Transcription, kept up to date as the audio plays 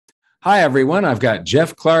Hi, everyone. I've got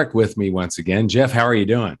Jeff Clark with me once again. Jeff, how are you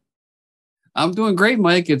doing? I'm doing great,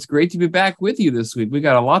 Mike. It's great to be back with you this week. We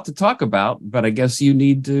got a lot to talk about, but I guess you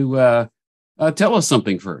need to tell us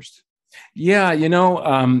something first. Yeah,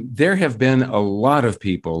 there have been a lot of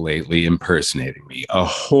people lately impersonating me, a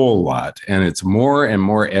whole lot, and it's more and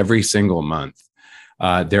more every single month.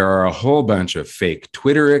 There are a whole bunch of fake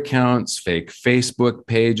Twitter accounts, fake Facebook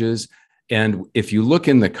pages. And if you look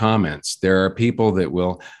in the comments, there are people that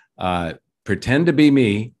will pretend to be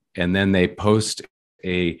me, and then they post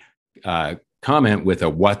a comment with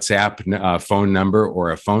a WhatsApp phone number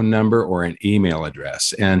or a phone number or an email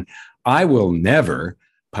address. And I will never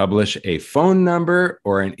publish a phone number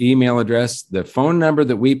or an email address. The phone number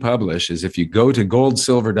that we publish is if you go to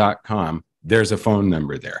goldsilver.com, there's a phone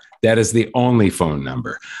number there. That is the only phone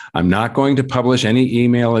number. I'm not going to publish any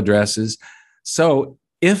email addresses. So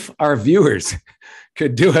if our viewers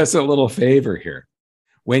could do us a little favor here,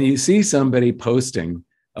 when you see somebody posting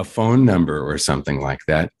a phone number or something like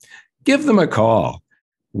that, give them a call.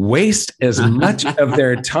 Waste as much of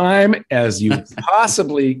their time as you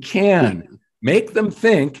possibly can. Make them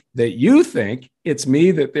think that you think it's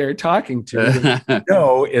me that they're talking to.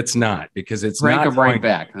 No, it's not, because it's Crank not them right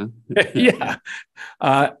back, huh? Yeah.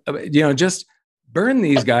 Just burn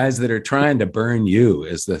these guys that are trying to burn you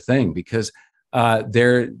is the thing, because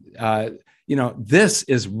this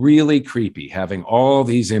is really creepy, having all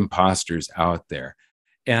these imposters out there.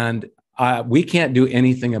 And we can't do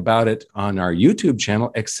anything about it on our YouTube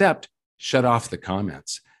channel except shut off the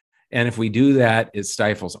comments. And if we do that, it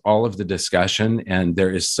stifles all of the discussion. And there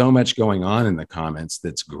is so much going on in the comments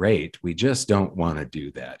that's great. We just don't want to do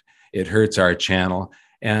that. It hurts our channel,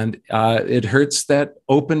 and it hurts that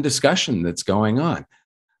open discussion that's going on.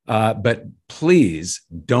 But please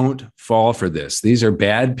don't fall for this. These are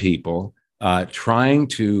bad people trying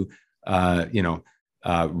to, ride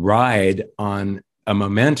on a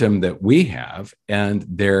momentum that we have, and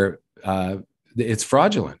it's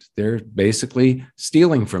fraudulent. They're basically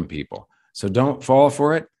stealing from people. So don't fall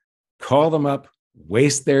for it. Call them up,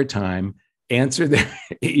 waste their time, answer their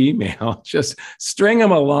email, just string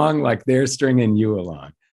them along like they're stringing you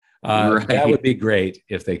along. Right. That would be great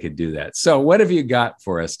if they could do that. So what have you got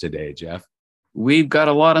for us today, Jeff? We've got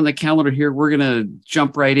a lot on the calendar here. We're going to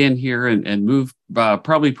jump right in here and move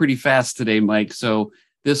probably pretty fast today, Mike. So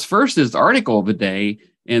this first is the article of the day,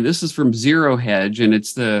 and this is from Zero Hedge, and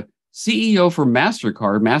it's the CEO for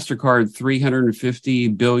MasterCard. MasterCard,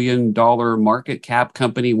 $350 billion market cap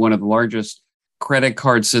company, one of the largest credit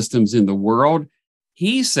card systems in the world.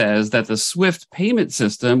 He says that the SWIFT payment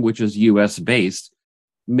system, which is US based,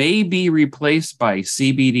 may be replaced by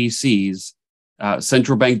CBDCs,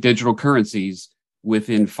 central bank digital currencies,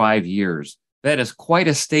 within 5 years. That is quite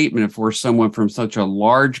a statement for someone from such a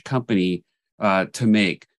large company to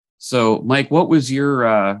make. So, Mike, what was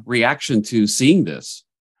your reaction to seeing this?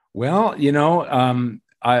 Well,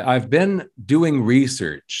 I've been doing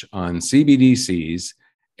research on CBDCs,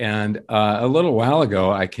 and a little while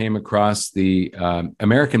ago, I came across the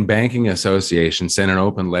American Banking Association sent an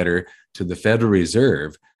open letter to the Federal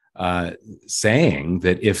Reserve saying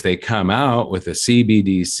that if they come out with a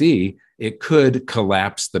CBDC, it could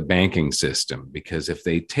collapse the banking system, because if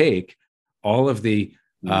they take all of the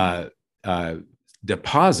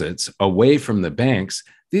deposits away from the banks,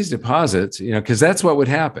 these deposits, because that's what would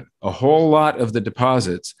happen. A whole lot of the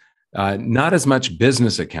deposits, not as much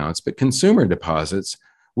business accounts, but consumer deposits,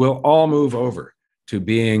 will all move over to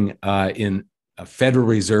being in Federal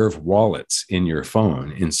Reserve wallets in your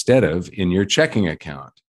phone instead of in your checking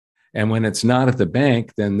account. And when it's not at the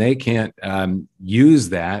bank, then they can't use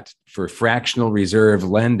that for fractional reserve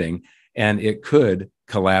lending, and it could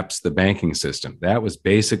collapse the banking system. That was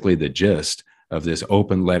basically the gist of this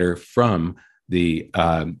open letter from the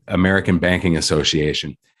American Banking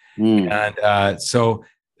Association. And so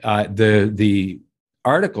the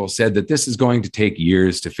article said that this is going to take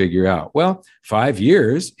years to figure out. Well, 5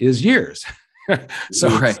 years is years. So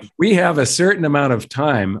right. We have a certain amount of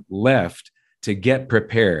time left to get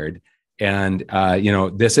prepared. And,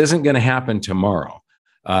 this isn't going to happen tomorrow.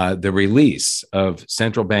 The release of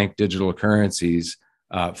central bank digital currencies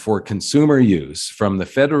for consumer use from the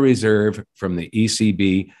Federal Reserve, from the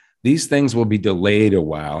ECB, these things will be delayed a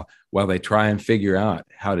while they try and figure out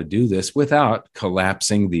how to do this without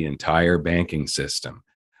collapsing the entire banking system.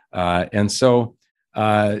 And so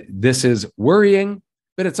this is worrying,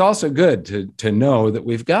 but it's also good to know that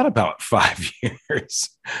we've got about 5 years.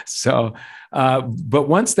 So, but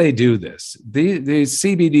once they do this, these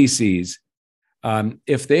CBDCs,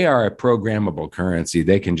 if they are a programmable currency,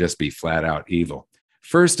 they can just be flat out evil.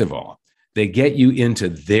 First of all, they get you into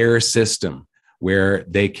their system where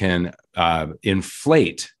they can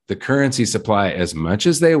inflate the currency supply as much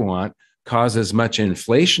as they want, cause as much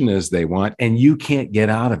inflation as they want, and you can't get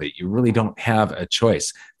out of it. You really don't have a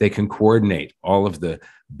choice. They can coordinate all of the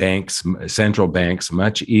banks, central banks,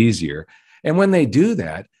 much easier. And when they do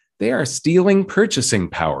that, they are stealing purchasing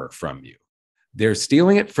power from you. They're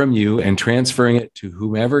stealing it from you and transferring it to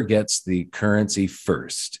whomever gets the currency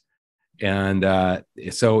first. And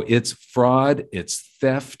so it's fraud, it's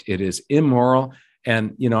theft, it is immoral.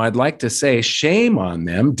 And, I'd like to say shame on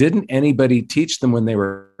them. Didn't anybody teach them when they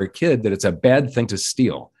were a kid that it's a bad thing to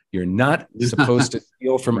steal? You're not supposed to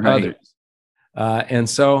steal from Right. others. And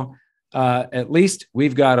so at least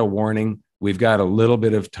we've got a warning. We've got a little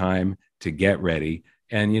bit of time to get ready.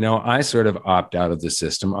 And, I sort of opt out of the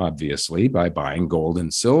system, obviously, by buying gold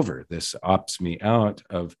and silver. This opts me out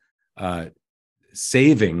of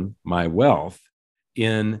saving my wealth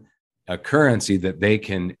in a currency that they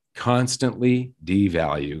can constantly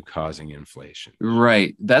devalue, causing inflation.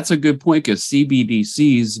 Right. That's a good point, because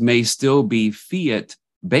CBDCs may still be fiat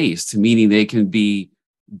based, meaning they can be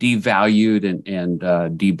devalued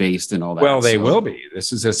and debased and all that. Well, they will be.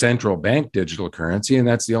 This is a central bank digital currency, and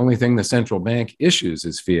that's the only thing the central bank issues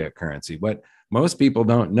is fiat currency. What most people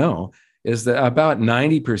don't know is that about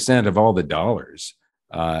 90% of all the dollars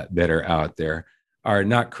that are out there are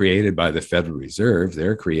not created by the Federal Reserve.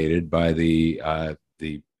 They're created by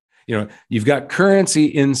you've got currency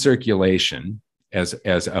in circulation as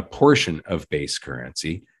a portion of base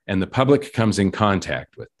currency, and the public comes in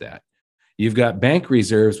contact with that. You've got bank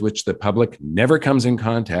reserves, which the public never comes in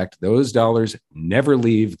contact. Those dollars never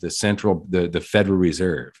leave the Federal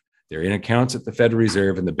Reserve. They're in accounts at the Federal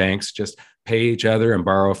Reserve, and the banks just pay each other and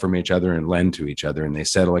borrow from each other and lend to each other, and they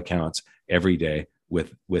settle accounts every day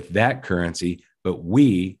with that currency, but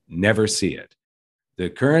we never see it. The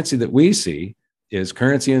currency that we see is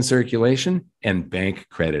currency in circulation and bank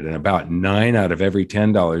credit. And about 9 out of every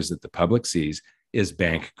 $10 that the public sees is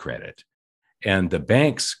bank credit. And the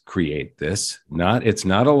banks create this. It's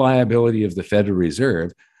not a liability of the Federal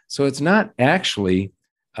Reserve. So it's not actually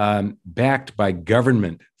backed by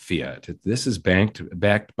government fiat. This is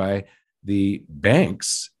backed by the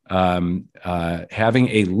banks having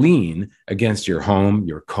a lien against your home,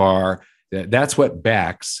 your car. That's what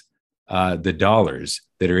backs the dollars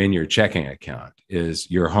that are in your checking account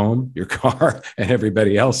is your home, your car, and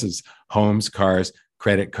everybody else's homes, cars,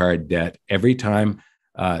 credit card debt. Every time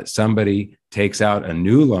somebody takes out a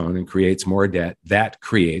new loan and creates more debt, that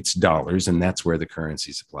creates dollars, and that's where the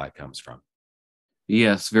currency supply comes from.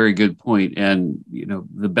 Yes, very good point. And,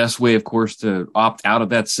 the best way, of course, to opt out of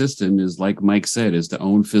that system is, like Mike said, is to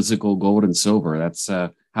own physical gold and silver. That's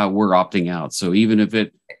how we're opting out. So even if this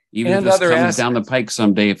comes down the pike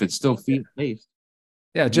someday, if it's still fiat based.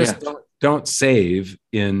 Yeah, don't save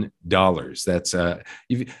in dollars. That's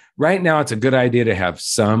right now it's a good idea to have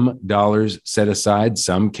some dollars set aside,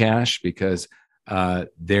 some cash, because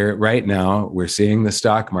right now we're seeing the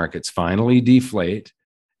stock markets finally deflate,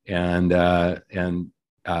 and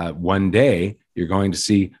one day you're going to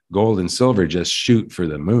see gold and silver just shoot for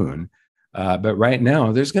the moon. But right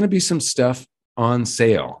now there's going to be some stuff on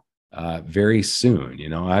sale very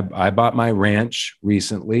soon. I bought my ranch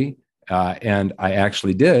recently. And I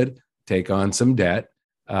actually did take on some debt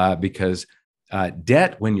because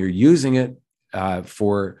debt, when you're using it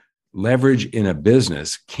for leverage in a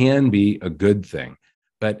business, can be a good thing.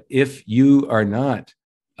 But if you are not,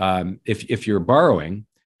 if you're borrowing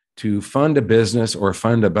to fund a business or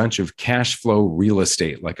fund a bunch of cash flow real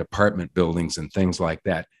estate like apartment buildings and things like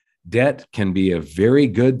that, debt can be a very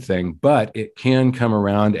good thing, but it can come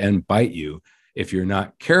around and bite you if you're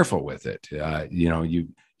not careful with it.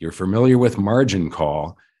 You're familiar with margin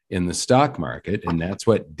call in the stock market, and that's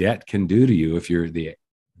what debt can do to you. If the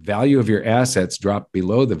value of your assets drop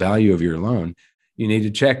below the value of your loan, you need to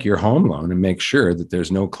check your home loan and make sure that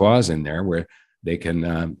there's no clause in there where they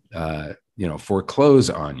can foreclose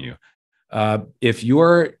on you. If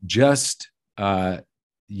you're just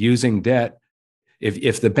using debt,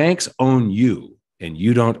 if the banks own you and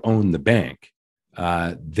you don't own the bank,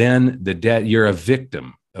 then the debt, you're a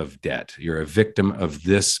victim of debt. You're a victim of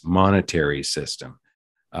this monetary system.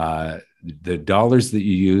 The dollars that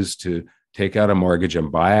you use to take out a mortgage and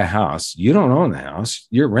buy a house, you don't own the house.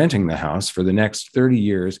 You're renting the house for the next 30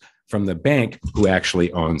 years from the bank who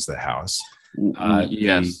actually owns the house.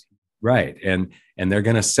 Yes. Right. And they're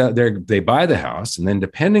going to sell, they buy the house, and then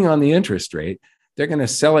depending on the interest rate, they're going to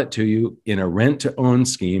sell it to you in a rent to own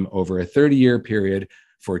scheme over a 30-year period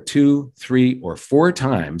for 2, 3, or 4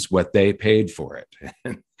 times what they paid for it.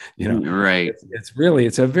 Right.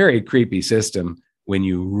 It's a very creepy system when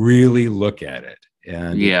you really look at it.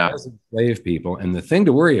 and it Yeah. does enslave people. And the thing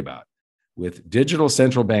to worry about with digital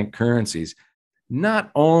central bank currencies,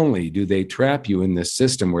 not only do they trap you in this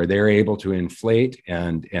system where they're able to inflate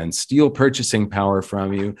and steal purchasing power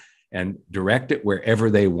from you and direct it wherever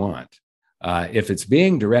they want. If it's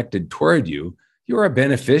being directed toward you, you're a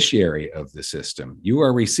beneficiary of the system. You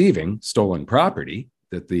are receiving stolen property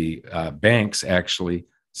that the banks actually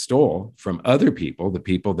stole from other people, the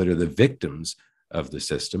people that are the victims of the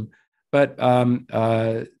system. But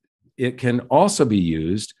it can also be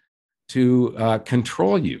used to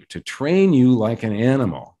control you, to train you like an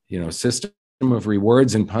animal, system of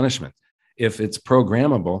rewards and punishment. If it's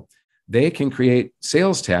programmable, they can create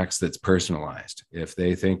sales tax that's personalized. If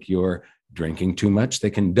they think you're drinking too much, they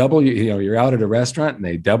can double you're out at a restaurant and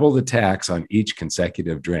they double the tax on each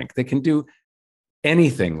consecutive drink. They can do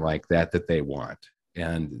anything like that they want.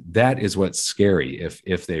 And that is what's scary.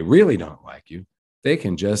 If they really don't like you, they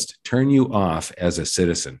can just turn you off as a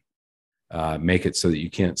citizen. Make it so that you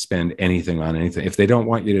can't spend anything on anything. If they don't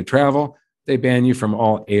want you to travel, they ban you from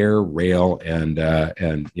all air, rail,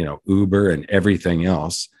 and Uber and everything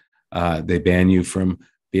else. They ban you from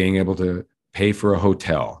being able to pay for a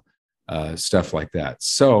hotel, stuff like that.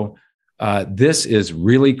 So this is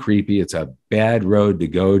really creepy. It's a bad road to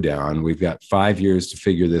go down. We've got 5 years to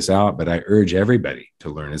figure this out, but I urge everybody to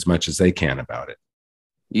learn as much as they can about it.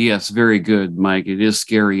 Yes, very good, Mike. It is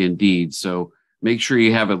scary indeed. So make sure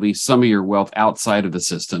you have at least some of your wealth outside of the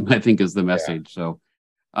system, I think is the message. Yeah. So,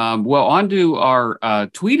 well, on to our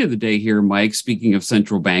tweet of the day here, Mike. Speaking of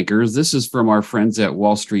central bankers, this is from our friends at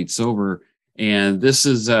Wall Street Silver. And this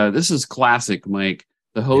is classic, Mike.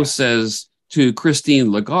 The host says to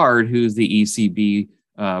Christine Lagarde, who's the ECB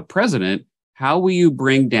president, how will you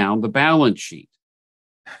bring down the balance sheet?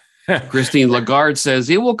 Christine Lagarde says,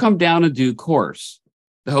 it will come down in due course.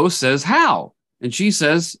 The host says, how? And she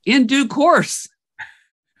says, in due course.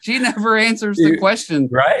 She never answers the question.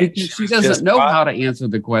 Right. Because she doesn't know how to answer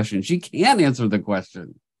the question. She can't answer the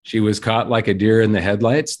question. She was caught like a deer in the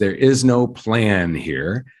headlights. There is no plan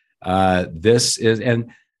here. This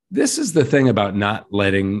is the thing about not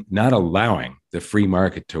allowing the free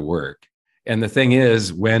market to work. And the thing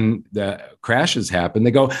is, when the crashes happen,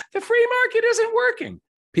 they go, the free market isn't working.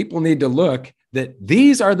 People need to look that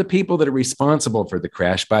these are the people that are responsible for the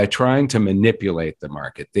crash by trying to manipulate the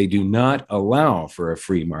market. They do not allow for a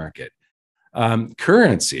free market.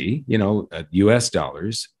 Currency, US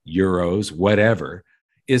dollars, euros, whatever,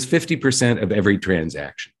 is 50% of every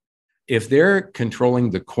transaction. If they're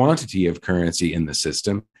controlling the quantity of currency in the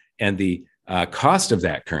system and the cost of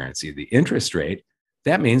that currency, the interest rate,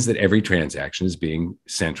 that means that every transaction is being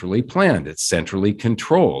centrally planned. It's centrally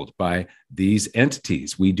controlled by these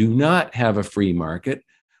entities. We do not have a free market.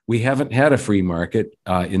 We haven't had a free market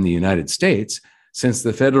in the United States since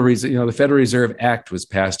the Federal Reserve Act was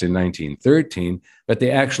passed in 1913, but they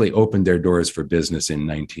actually opened their doors for business in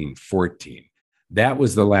 1914. That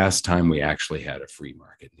was the last time we actually had a free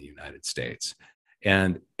market in the United States.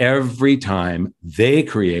 And every time they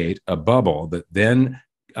create a bubble that then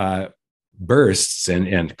bursts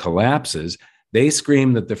and collapses, they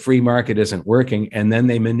scream that the free market isn't working, and then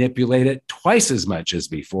they manipulate it twice as much as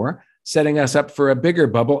before, setting us up for a bigger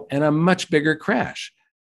bubble and a much bigger crash.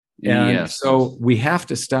 And so we have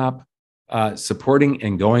to stop supporting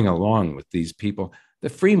and going along with these people. The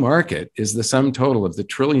free market is the sum total of the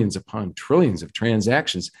trillions upon trillions of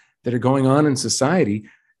transactions that are going on in society,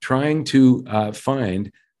 trying to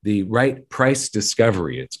find the right price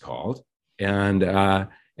discovery, it's called, and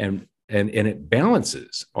it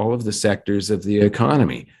balances all of the sectors of the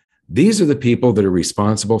economy. These are the people that are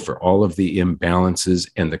responsible for all of the imbalances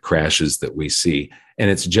and the crashes that we see. And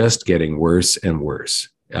it's just getting worse and worse.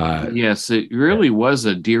 Yes, it really was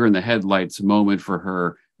a deer in the headlights moment for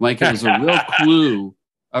her. Like, it was a real clue,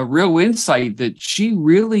 a real insight that she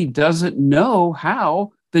really doesn't know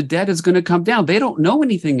how the debt is going to come down. They don't know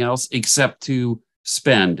anything else except to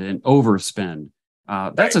spend and overspend.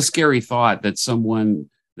 That's a scary thought, that someone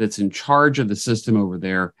that's in charge of the system over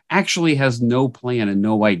there actually has no plan and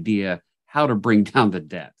no idea how to bring down the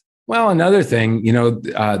debt. Well, another thing,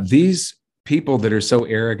 these people that are so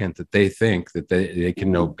arrogant that they think that they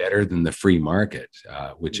can know better than the free market,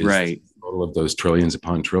 which is the total of those trillions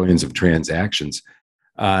upon trillions of transactions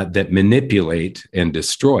that manipulate and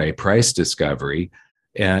destroy price discovery.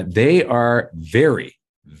 They are very,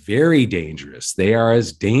 very dangerous. They are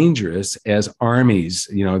as dangerous as armies.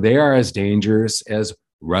 They are as dangerous as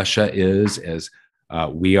Russia is, as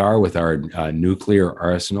we are with our nuclear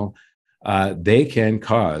arsenal. They can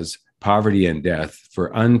cause poverty and death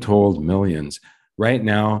for untold millions. Right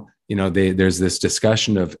now, there's this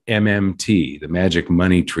discussion of MMT, the magic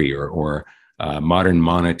money tree, or modern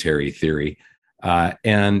monetary theory.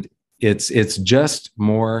 And it's just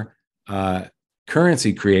more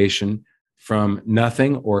currency creation from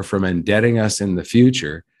nothing or from indebting us in the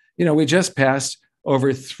future. We just passed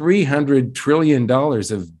over $300 trillion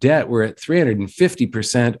of debt. We're at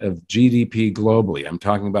 350% of GDP globally. I'm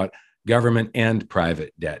talking about government and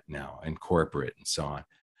private debt now, and corporate and so on.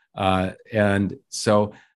 And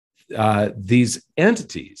so these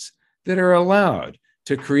entities that are allowed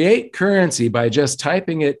to create currency by just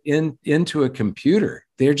typing it into a computer,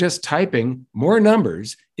 they're just typing more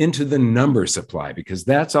numbers into the number supply, because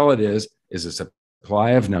that's all it is a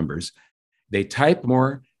supply of numbers. They type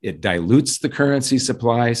more, it dilutes the currency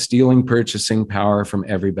supply, stealing purchasing power from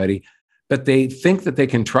everybody. But they think that they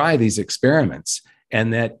can try these experiments,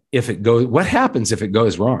 and that if it goes, what happens if it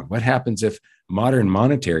goes wrong? What happens if modern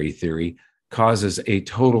monetary theory causes a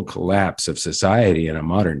total collapse of society in a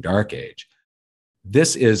modern dark age?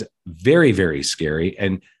 This is very, very scary.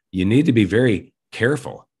 And you need to be very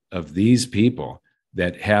careful of these people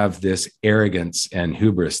that have this arrogance and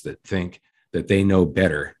hubris that think that they know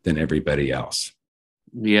better than everybody else.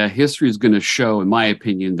 Yeah, history is going to show, in my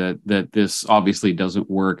opinion, that this obviously doesn't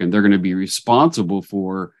work, and they're going to be responsible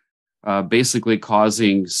for basically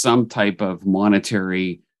causing some type of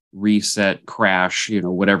monetary reset, crash,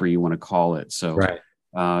 whatever you want to call it. So right.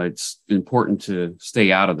 It's important to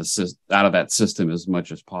stay out of that system as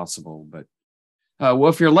much as possible. But well,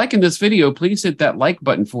 if you're liking this video, please hit that like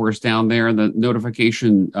button for us down there, and the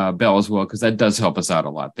notification bell as well, because that does help us out a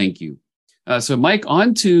lot. Thank you. So, Mike,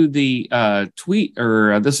 on to the tweet,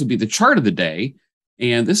 or this would be the chart of the day.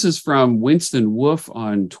 And this is from Winston Wolf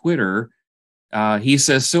on Twitter. He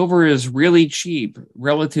says silver is really cheap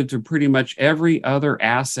relative to pretty much every other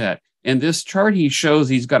asset. And this chart he shows,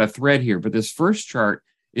 he's got a thread here, but this first chart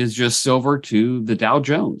is just silver to the Dow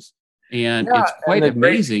Jones. And it's quite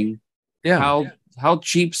amazing how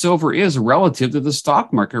cheap silver is relative to the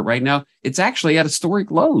stock market right now. It's actually at historic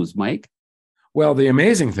lows, Mike. Well, the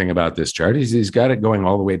amazing thing about this chart is he's got it going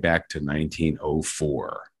all the way back to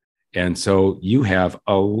 1904. And so you have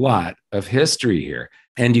a lot of history here.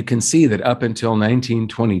 And you can see that up until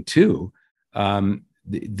 1922,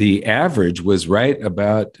 the average was right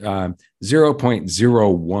about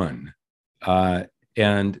 0.01.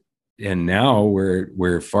 And now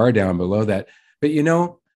we're far down below that. But,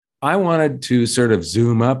 I wanted to sort of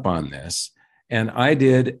zoom up on this. And I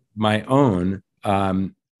did my own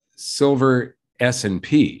silver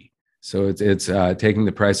S&P. So it's taking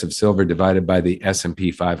the price of silver divided by the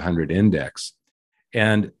S&P 500 index.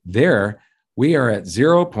 And there we are at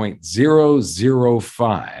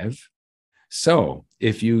 0.005. So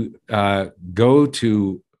if you go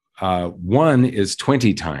to 1 is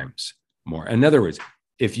 20 times more. In other words,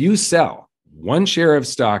 if you sell one share of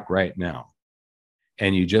stock right now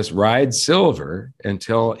and you just ride silver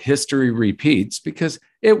until history repeats, because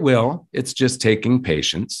it will, it's just taking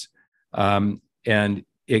patience, and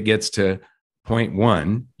it gets to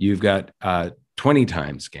 0.1, you've got 20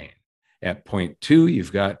 times gain. At 0.2,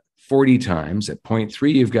 you've got 40 times. At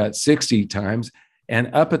 0.3, you've got 60 times.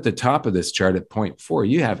 And up at the top of this chart at 0.4,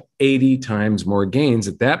 you have 80 times more gains.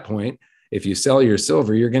 At that point, if you sell your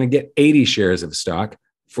silver, you're going to get 80 shares of stock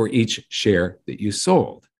for each share that you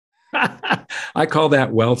sold. I call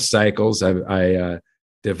that wealth cycles. I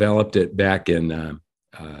developed it back in the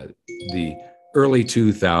early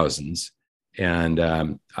 2000s. And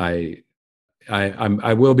I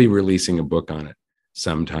will be releasing a book on it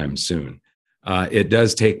sometime soon. It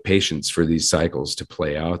does take patience for these cycles to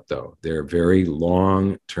play out, though. They're very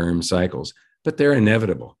long-term cycles, but they're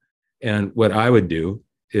inevitable. And what I would do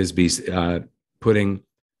is be putting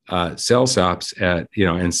sell stops at,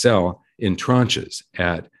 and sell in tranches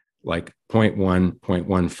at like 0.1,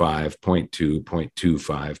 0.15, 0.2,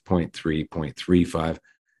 0.25, 0.3, 0.35.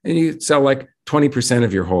 And you sell like 20%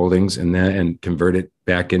 of your holdings and convert it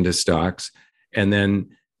back into stocks. And then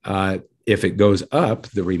if it goes up,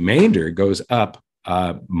 the remainder goes up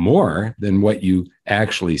more than what you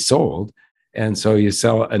actually sold. And so you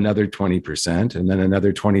sell another 20% and then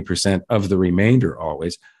another 20% of the remainder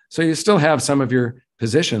always. So you still have some of your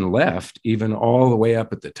position left, even all the way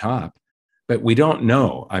up at the top. But we don't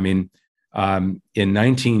know. I mean, in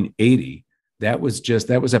 1980, that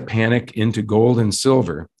was a panic into gold and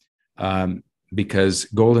silver, because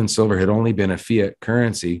gold and silver had only been a fiat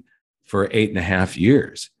currency for 8.5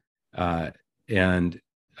 years. And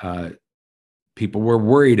people were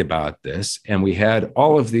worried about this. And we had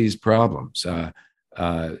all of these problems.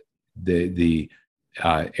 The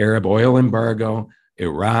Arab oil embargo,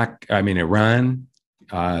 Iran,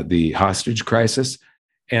 the hostage crisis,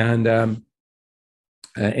 and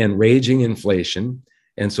raging inflation.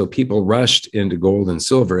 And so people rushed into gold and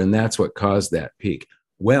silver, and that's what caused that peak.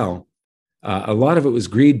 Well, a lot of it was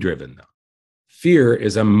greed driven, though. Fear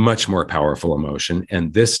is a much more powerful emotion.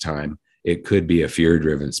 And this time it could be a fear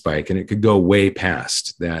driven spike, and it could go way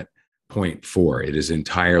past that 0.4. It is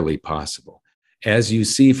entirely possible. As you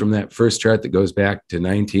see from that first chart that goes back to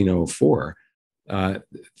 1904,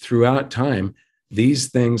 throughout time, these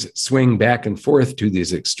things swing back and forth to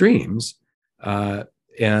these extremes,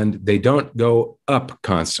 and they don't go up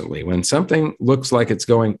constantly. When something looks like it's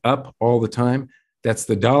going up all the time, that's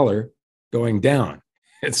the dollar going down.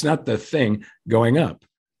 It's not the thing going up.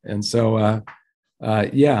 And so,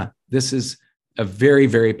 this is a very,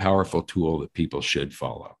 very powerful tool that people should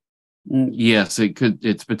follow. Yes,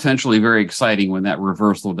 it's potentially very exciting when that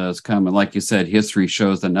reversal does come. And like you said, history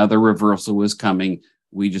shows another reversal is coming.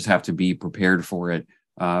 We just have to be prepared for it.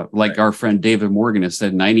 Like our friend David Morgan has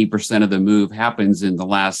said, 90% of the move happens in the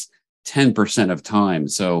last 10% of time.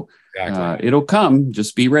 So exactly. It'll come.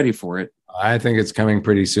 Just be ready for it. I think it's coming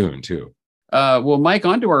pretty soon, too. Well, Mike,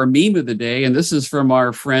 on to our meme of the day. And this is from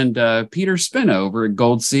our friend Peter Spina over at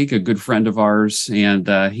GoldSeek, a good friend of ours.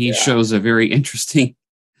 And he shows a very interesting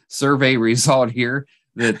survey result here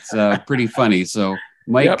that's pretty funny. So,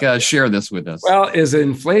 Mike, share this with us. Well, is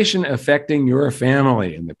inflation affecting your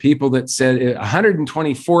family? And the people that said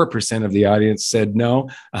 124% of the audience said no,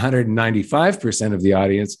 195% of the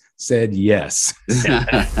audience said yes.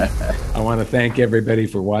 I want to thank everybody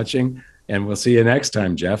for watching, and we'll see you next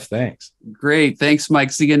time, Jeff. Thanks. Great. Thanks,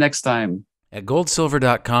 Mike. See you next time. At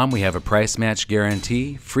goldsilver.com, we have a price match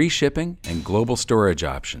guarantee, free shipping, and global storage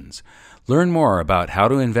options. Learn more about how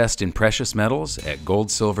to invest in precious metals at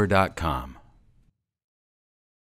goldsilver.com.